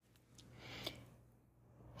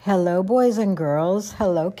Hello, boys and girls.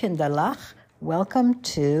 Hello, kinderlach. Welcome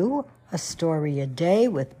to A Story a Day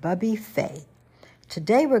with Bubby Faye.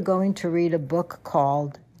 Today we're going to read a book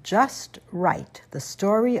called Just Right, the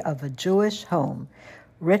Story of a Jewish Home,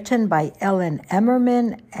 written by Ellen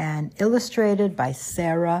Emerman and illustrated by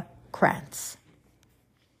Sarah Kranz.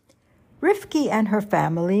 Rivkie and her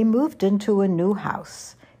family moved into a new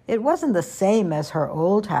house. It wasn't the same as her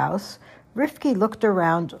old house. Rivkie looked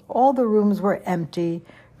around. All the rooms were empty.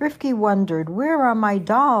 Rivkie wondered, where are my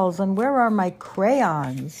dolls and where are my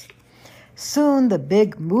crayons? Soon the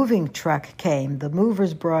big moving truck came. The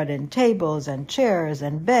movers brought in tables and chairs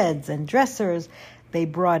and beds and dressers. They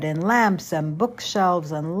brought in lamps and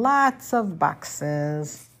bookshelves and lots of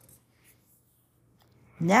boxes.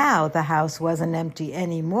 Now the house wasn't empty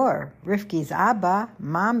anymore. Rivkie's Abba,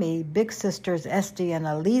 Mommy, big sisters Esti and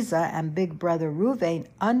Aliza, and big brother Ruvain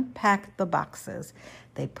unpacked the boxes.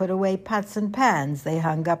 They put away pots and pans. They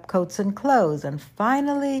hung up coats and clothes. And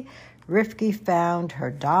finally, Rivkie found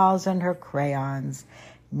her dolls and her crayons.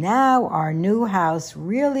 Now our new house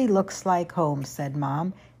really looks like home, said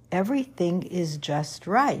Mom. Everything is just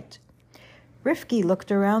right. Rivkie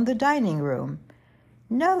looked around the dining room.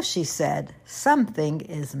 No, she said, something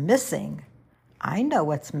is missing. I know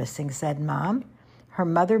what's missing, said Mom. Her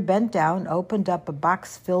mother bent down, opened up a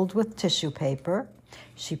box filled with tissue paper.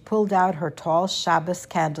 She pulled out her tall Shabbos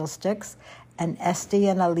candlesticks and Esti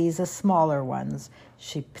and Aliza's smaller ones.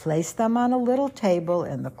 She placed them on a little table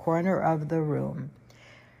in the corner of the room.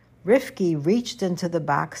 Rivkie reached into the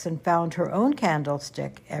box and found her own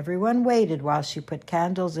candlestick. Everyone waited while she put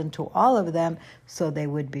candles into all of them so they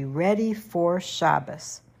would be ready for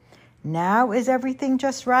Shabbos. Now is everything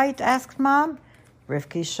just right? Asked Mom.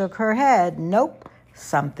 Rivkie shook her head. Nope,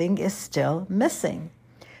 something is still missing.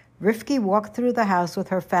 Rivkie walked through the house with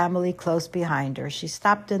her family close behind her. She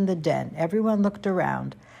stopped in the den. Everyone looked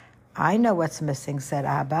around. I know what's missing, said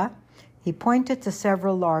Abba. He pointed to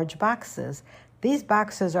several large boxes. These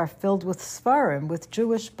boxes are filled with Sfarim, with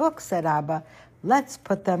Jewish books, said Abba. Let's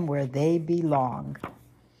put them where they belong.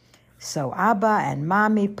 So Abba and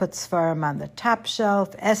Mommy put Sfarim on the top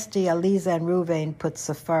shelf. Esti, Aliza, and Ruvain put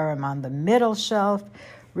Sfarim on the middle shelf.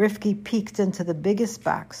 Rivkie peeked into the biggest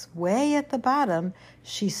box. Way at the bottom,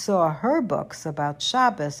 she saw her books about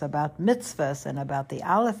Shabbos, about mitzvahs, and about the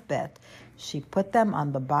alphabet. She put them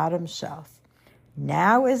on the bottom shelf.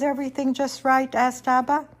 Now is everything just right? Asked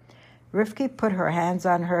Abba. Rivkie put her hands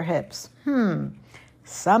on her hips.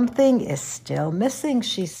 Something is still missing,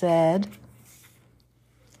 she said.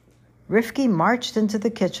 Rivkie marched into the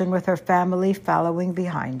kitchen with her family following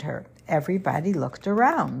behind her. Everybody looked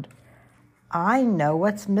around. I know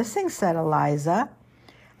what's missing, said Aliza.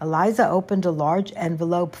 Aliza opened a large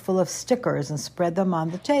envelope full of stickers and spread them on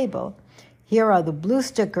the table. Here are the blue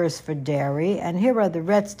stickers for dairy, and here are the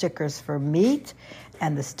red stickers for meat,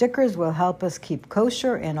 and the stickers will help us keep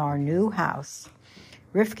kosher in our new house.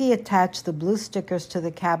 Rivkie attached the blue stickers to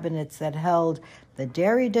the cabinets that held the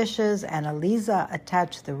dairy dishes, and Aliza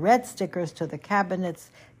attached the red stickers to the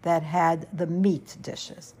cabinets that had the meat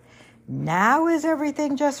dishes. Now is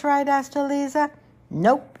everything just right? Asked Aliza.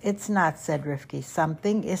 Nope, it's not, said Rivkie.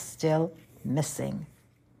 Something is still missing.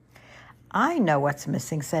 I know what's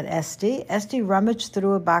missing, said Esti. Esti rummaged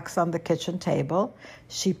through a box on the kitchen table.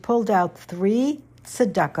 She pulled out 3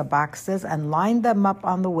 tzedakah boxes and lined them up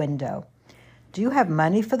on the window. Do you have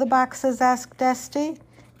money for the boxes? Asked Esti.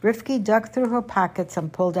 Rivkie dug through her pockets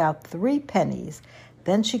and pulled out 3 pennies.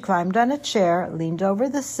 Then she climbed on a chair, leaned over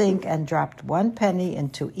the sink, and dropped 1 penny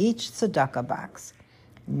into each tzedakah box.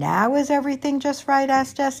 Now is everything just right?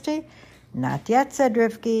 Asked Esti. Not yet, said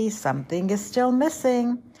Rivkie. Something is still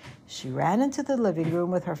missing. She ran into the living room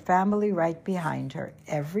with her family right behind her.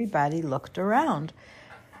 Everybody looked around.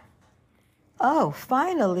 Oh,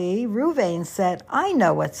 finally, Ruvain said, I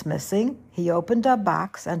know what's missing. He opened a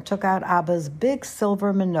box and took out Abba's big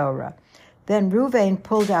silver menorah. Then Ruvain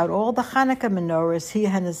pulled out all the Chanukah menorahs he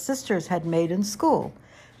and his sisters had made in school.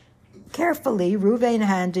 Carefully, Ruvain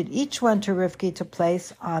handed each one to Rivkie to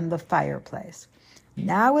place on the fireplace.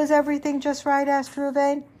 Now is everything just right? Asked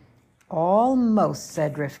Ruvain. Almost,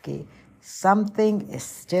 said Rivkie. Something is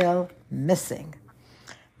still missing.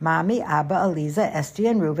 Mommy, Abba, Aliza, Esti,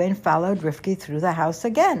 and Ruvain followed Rivkie through the house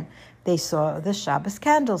again. They saw the Shabbos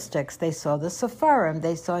candlesticks. They saw the Sfarim.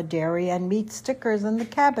 They saw dairy and meat stickers in the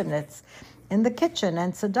cabinets, in the kitchen,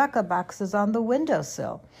 and tzedakah boxes on the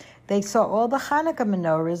windowsill. They saw all the Chanukah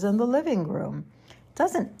menorahs in the living room.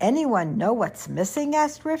 Doesn't anyone know what's missing?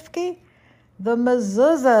 Asked Rivkie. The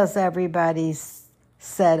mezuzahs, everybody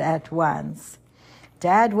said at once.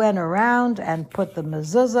 Dad went around and put the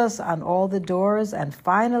mezuzahs on all the doors, and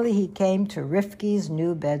finally he came to Rivkie's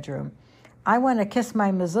new bedroom. "I want to kiss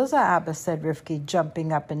my mezuzah, Abba," said Rivkie,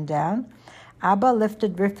 jumping up and down. Abba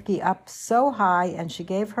lifted Rivkie up so high, and she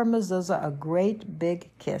gave her mezuzah a great big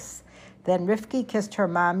kiss. Then Rivkie kissed her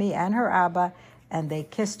mommy and her Abba, and they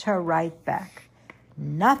kissed her right back.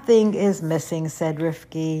 "Nothing is missing," said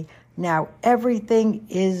Rivkie. "Now everything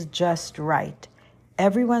is just right."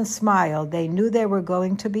 Everyone smiled. They knew they were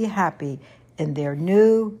going to be happy in their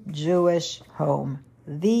new Jewish home.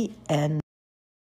 The end.